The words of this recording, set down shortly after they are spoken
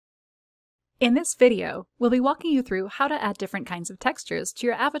In this video, we'll be walking you through how to add different kinds of textures to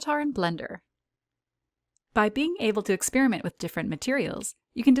your avatar in Blender. By being able to experiment with different materials,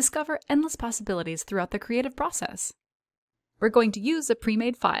 you can discover endless possibilities throughout the creative process. We're going to use a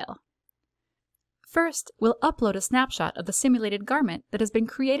pre-made file. First, we'll upload a snapshot of the simulated garment that has been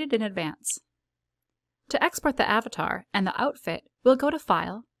created in advance. To export the avatar and the outfit, we'll go to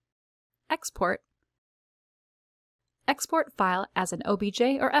File, Export, Export File as an OBJ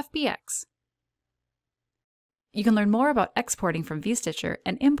or FBX. You can learn more about exporting from VStitcher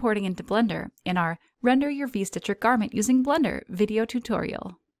and importing into Blender in our Render Your VStitcher Garment Using Blender video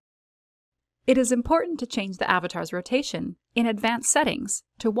tutorial. It is important to change the avatar's rotation in Advanced Settings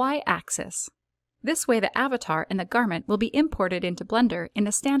to Y-axis. This way the avatar and the garment will be imported into Blender in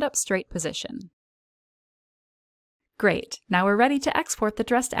a stand-up straight position. Great, now we're ready to export the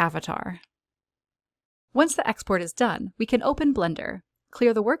dressed avatar. Once the export is done, we can open Blender,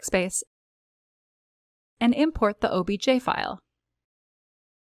 clear the workspace, and import the OBJ file.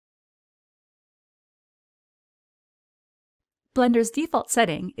 Blender's default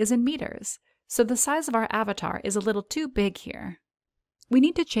setting is in meters, so the size of our avatar is a little too big here. We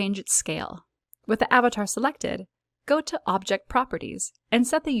need to change its scale. With the avatar selected, go to Object Properties and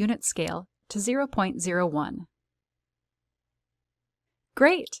set the unit scale to 0.01.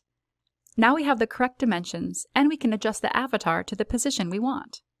 Great! Now we have the correct dimensions and we can adjust the avatar to the position we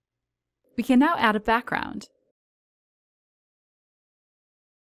want. We can now add a background.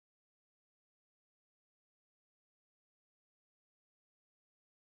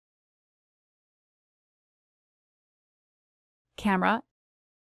 Camera,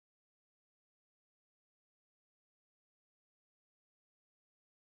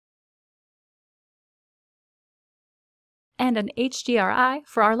 and an HDRI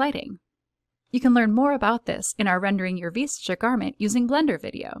for our lighting. You can learn more about this in our Rendering Your VStitcher Garment Using Blender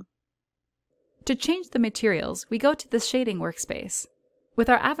video. To change the materials, we go to the Shading workspace.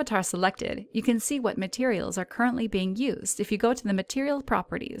 With our avatar selected, you can see what materials are currently being used if you go to the Material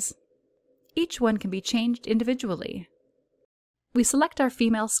Properties. Each one can be changed individually. We select our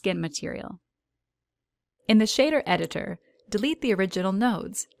female skin material. In the Shader Editor, delete the original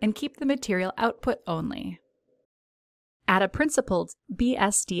nodes and keep the material output only. Add a principled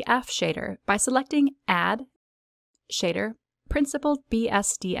BSDF shader by selecting Add, Shader, Principled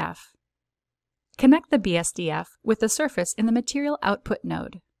BSDF. Connect the BSDF with the surface in the Material Output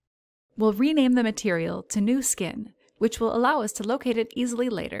node. We'll rename the material to New Skin, which will allow us to locate it easily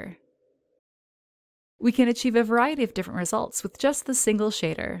later. We can achieve a variety of different results with just the single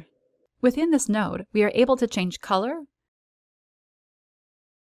shader. Within this node, we are able to change color,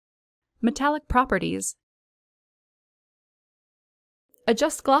 metallic properties,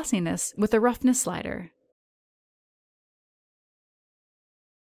 adjust glossiness with a roughness slider,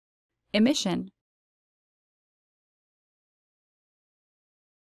 emission,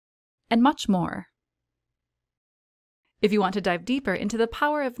 and much more. If you want to dive deeper into the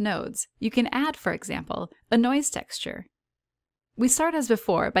power of nodes, you can add, for example, a noise texture. We start as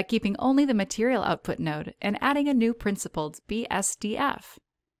before by keeping only the material output node and adding a new principled BSDF.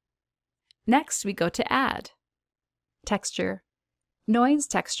 Next, we go to Add, Texture, Noise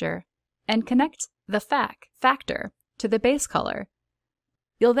Texture, and connect the factor to the base color.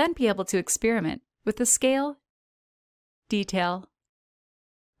 You'll then be able to experiment with the scale, detail,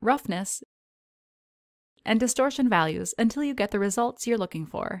 roughness, and distortion values until you get the results you're looking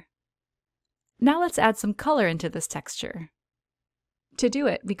for. Now let's add some color into this texture. To do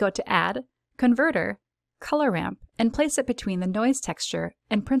it, we go to Add, Converter, Color Ramp, and place it between the Noise Texture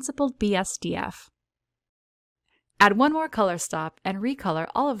and Principled BSDF. Add one more color stop and recolor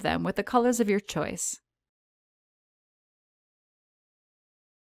all of them with the colors of your choice.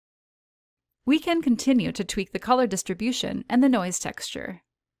 We can continue to tweak the color distribution and the noise texture.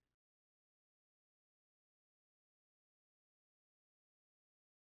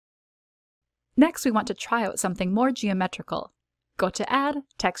 Next, we want to try out something more geometrical. Go to Add,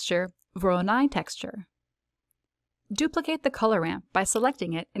 Texture, Voronoi Texture. Duplicate the color ramp by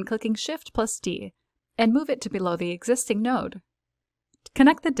selecting it and clicking Shift+D, and move it to below the existing node.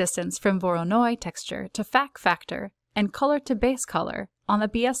 Connect the distance from Voronoi Texture to factor and color to base color on the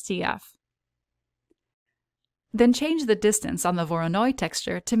BSDF. Then change the distance on the Voronoi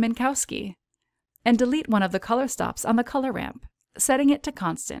Texture to Minkowski, and delete one of the color stops on the color ramp, setting it to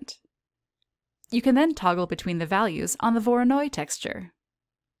constant. You can then toggle between the values on the Voronoi Texture.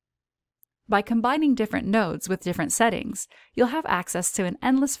 By combining different nodes with different settings, you'll have access to an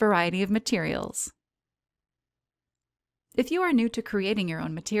endless variety of materials. If you are new to creating your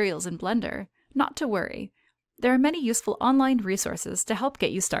own materials in Blender, not to worry. There are many useful online resources to help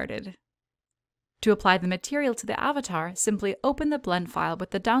get you started. To apply the material to the avatar, simply open the blend file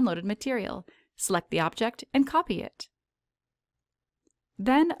with the downloaded material, select the object, and copy it.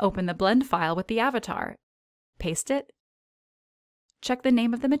 Then open the blend file with the avatar, paste it, check the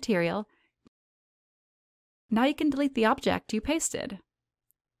name of the material. Now you can delete the object you pasted.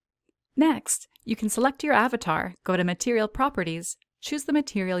 Next, you can select your avatar, go to Material Properties, choose the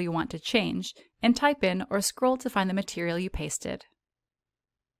material you want to change, and type in or scroll to find the material you pasted.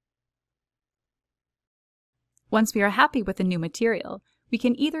 Once we are happy with the new material, we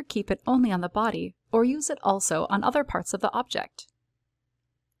can either keep it only on the body or use it also on other parts of the object.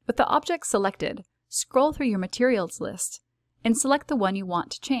 With the object selected, scroll through your materials list and select the one you want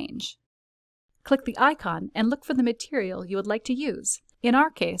to change. Click the icon and look for the material you would like to use. In our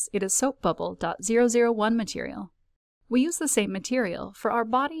case, it is soapbubble.001 material. We use the same material for our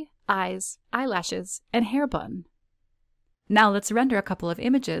body, eyes, eyelashes, and hair bun. Now let's render a couple of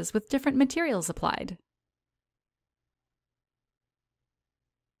images with different materials applied.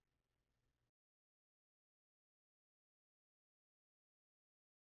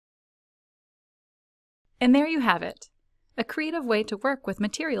 And there you have it, a creative way to work with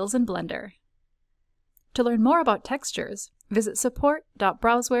materials in Blender. To learn more about textures, visit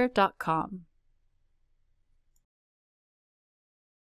support.browseware.com.